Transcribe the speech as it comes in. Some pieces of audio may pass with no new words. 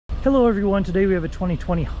Hello everyone, today we have a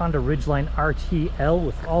 2020 Honda Ridgeline RTL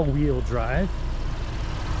with all-wheel drive.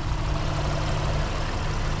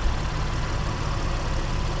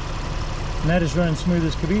 And that is running smooth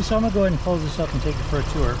as could be, so I'm going to go ahead and close this up and take it for a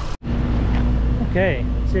tour. Okay,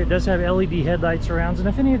 see it does have LED headlight surrounds, and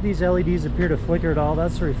if any of these LEDs appear to flicker at all,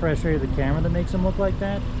 that's the refresh rate of the camera that makes them look like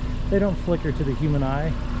that. They don't flicker to the human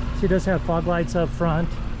eye. See, it does have fog lights up front,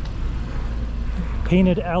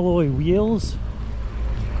 painted alloy wheels,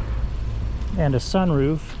 and a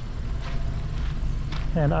sunroof.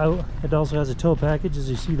 And it also has a tow package, as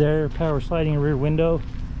you see there, power sliding rear window.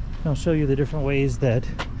 And I'll show you the different ways that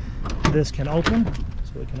this can open.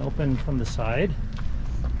 So it can open from the side,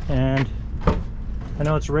 and I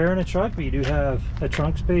know it's rare in a truck, but you do have a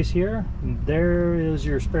trunk space here. And there is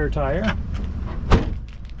your spare tire.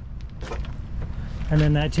 And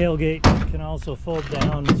then that tailgate can also fold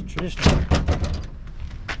down as traditional.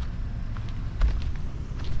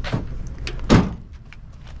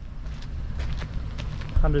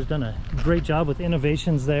 Honda's done a great job with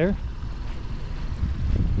innovations there.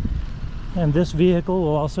 And this vehicle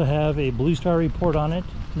will also have a Blue Star report on it.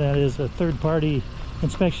 That is a third-party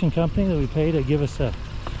inspection company that we pay to give us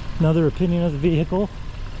another opinion of the vehicle.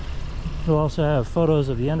 We'll also have photos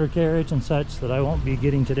of the undercarriage and such that I won't be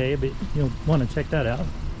getting today, but you'll want to check that out.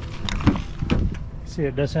 See,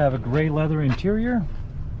 it does have a gray leather interior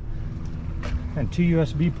and 2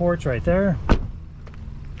 USB ports right there.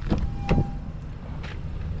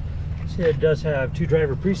 See, it does have 2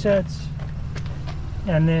 driver presets.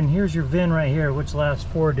 And then here's your VIN right here, which last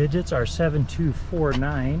 4 digits are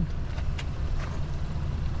 7249.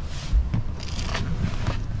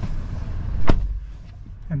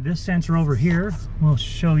 And this sensor over here will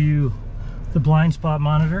show you the blind spot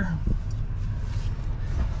monitor.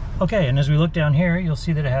 Okay, and as we look down here, you'll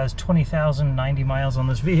see that it has 20,090 miles on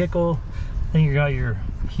this vehicle. Then you got your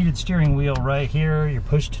heated steering wheel right here, your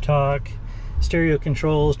push to talk, stereo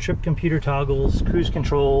controls, trip computer toggles, cruise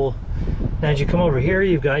control. Now as you come over here,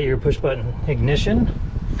 you've got your push button ignition,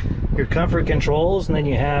 your comfort controls, and then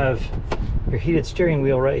you have your heated steering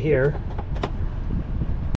wheel right here.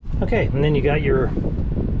 Okay, and then you got your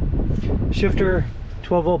shifter,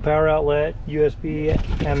 12-volt power outlet, USB,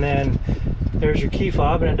 and then there's your key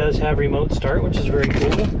fob, and it does have remote start, which is very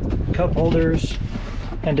cool. Cup holders,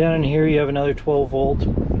 and down in here you have another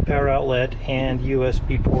 12-volt power outlet and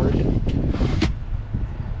USB port.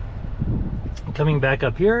 Coming back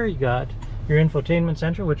up here, you got your infotainment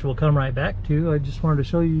center, which we'll come right back to. I just wanted to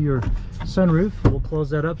show you your sunroof. We'll close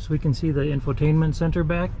that up so we can see the infotainment center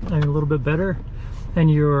back a little bit better. And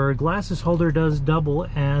your glasses holder does double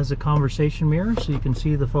as a conversation mirror, so you can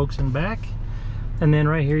see the folks in back. And then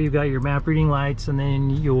right here you've got your map reading lights, and then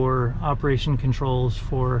your operation controls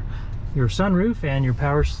for your sunroof and your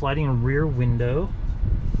power sliding rear window.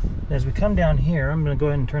 As we come down here, I'm going to go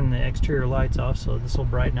ahead and turn the exterior lights off so this will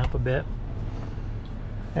brighten up a bit.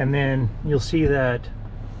 And then you'll see that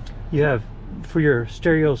you have, for your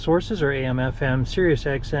stereo sources, or AM, FM, Sirius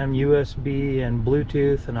XM, USB, and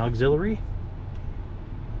Bluetooth and auxiliary.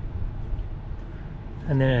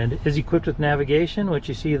 And then it is equipped with navigation, which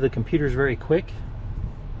you see the computer's very quick.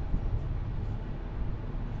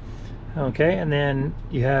 Okay, and then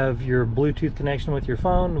you have your Bluetooth connection with your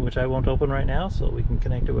phone, which I won't open right now, so we can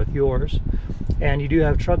connect it with yours. And you do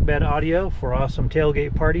have truck bed audio for awesome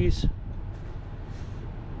tailgate parties.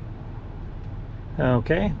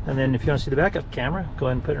 Okay, and then if you want to see the backup camera, go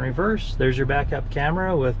ahead and put it in reverse. There's your backup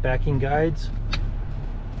camera with backing guides.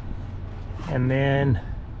 And then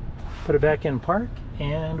put it back in park,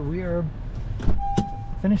 and we are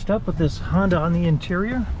finished up with this Honda on the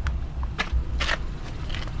interior.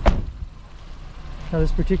 Now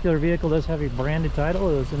this particular vehicle does have a branded title.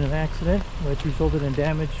 It was in an accident which resulted in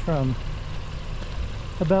damage from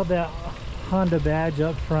about that Honda badge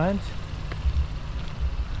up front,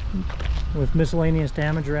 with miscellaneous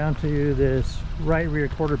damage around to this right rear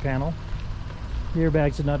quarter panel. The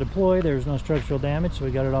airbags did not deploy, there was no structural damage, so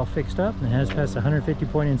we got it all fixed up, and it has passed a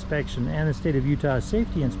 150-point inspection and the state of Utah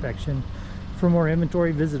safety inspection. For more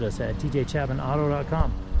inventory, visit us at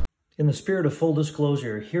tjchapmanauto.com. In the spirit of full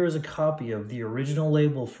disclosure, here is a copy of the original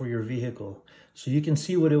label for your vehicle, so you can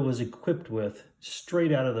see what it was equipped with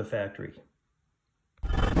straight out of the factory.